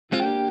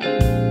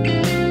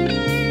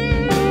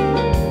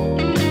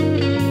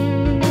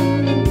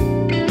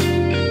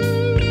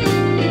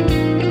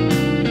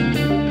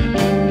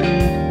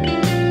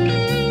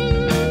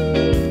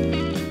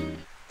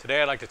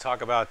to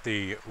talk about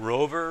the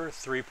Rover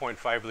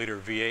 3.5 liter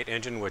V8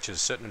 engine, which is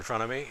sitting in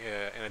front of me.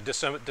 In a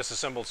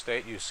disassembled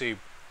state, you see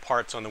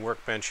parts on the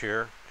workbench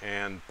here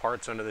and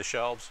parts under the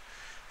shelves.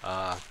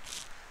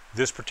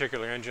 This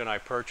particular engine I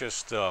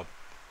purchased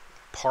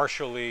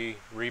partially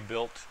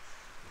rebuilt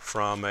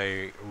from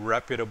a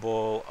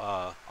reputable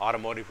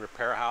automotive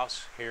repair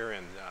house here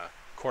in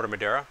Corte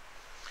Madera.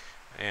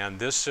 And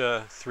this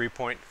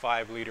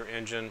 3.5 liter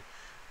engine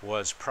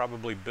was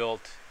probably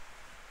built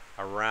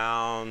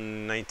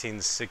around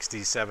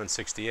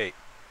 1967-68.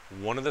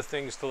 One of the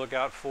things to look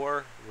out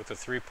for with the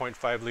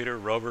 3.5 liter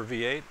Rover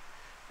V8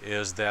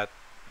 is that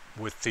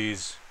with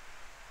these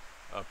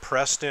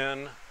pressed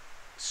in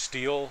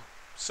steel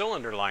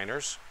cylinder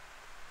liners,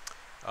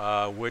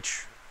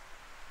 which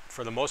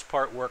for the most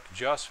part work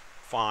just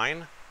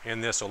fine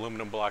in this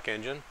aluminum block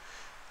engine,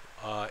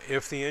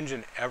 if the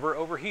engine ever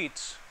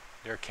overheats,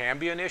 there can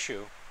be an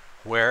issue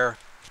where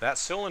that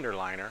cylinder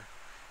liner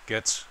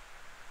gets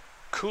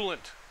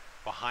coolant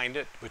behind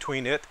it,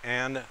 between it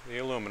and the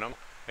aluminum,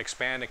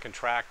 expand and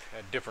contract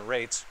at different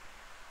rates.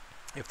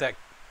 If that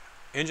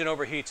engine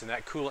overheats and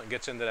that coolant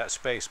gets into that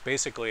space,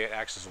 basically it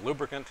acts as a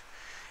lubricant,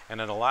 and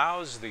it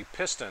allows the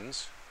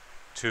pistons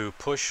to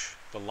push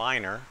the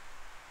liner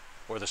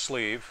or the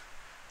sleeve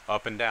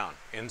up and down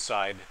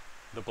inside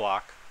the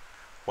block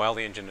while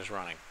the engine is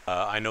running.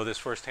 I know this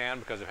firsthand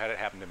because I've had it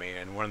happen to me,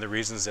 and one of the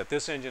reasons that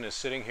this engine is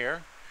sitting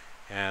here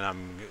and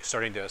I'm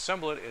starting to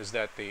assemble it is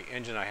that the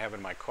engine I have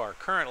in my car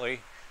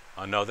currently,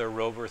 another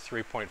Rover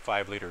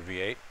 3.5 liter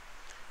V8,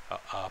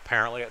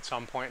 apparently at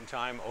some point in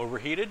time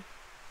overheated,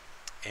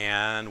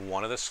 and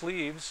one of the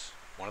sleeves,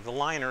 one of the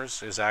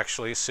liners, is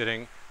actually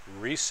sitting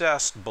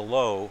recessed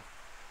below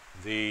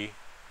the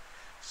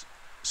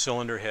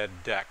cylinder head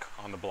deck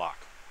on the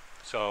block.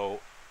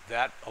 So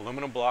that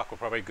aluminum block will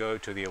probably go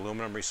to the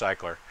aluminum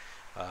recycler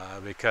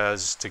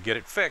because to get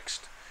it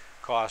fixed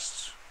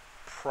costs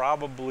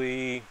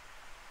probably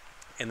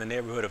in the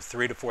neighborhood of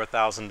 $3,000 to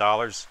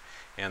 $4,000,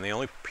 and the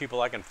only people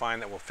I can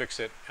find that will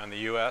fix it on the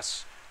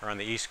US are on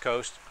the East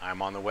Coast.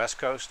 I'm on the West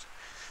Coast.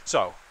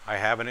 So I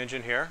have an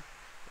engine here,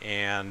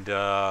 and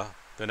the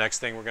next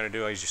thing we're going to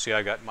do, as you see,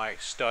 I got my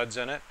studs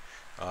in it,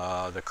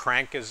 the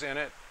crank is in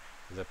it,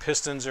 the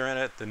pistons are in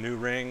it, the new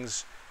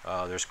rings,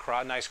 there's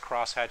nice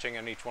cross hatching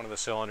on each one of the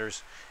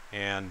cylinders,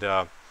 and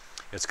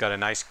it's got a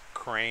nice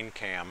crane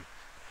cam.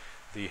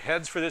 The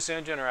heads for this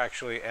engine are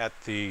actually at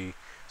the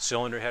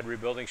cylinder head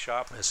rebuilding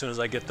shop. As soon as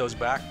I get those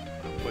back,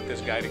 I'll put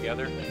this guy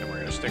together and we're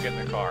going to stick it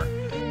in the car.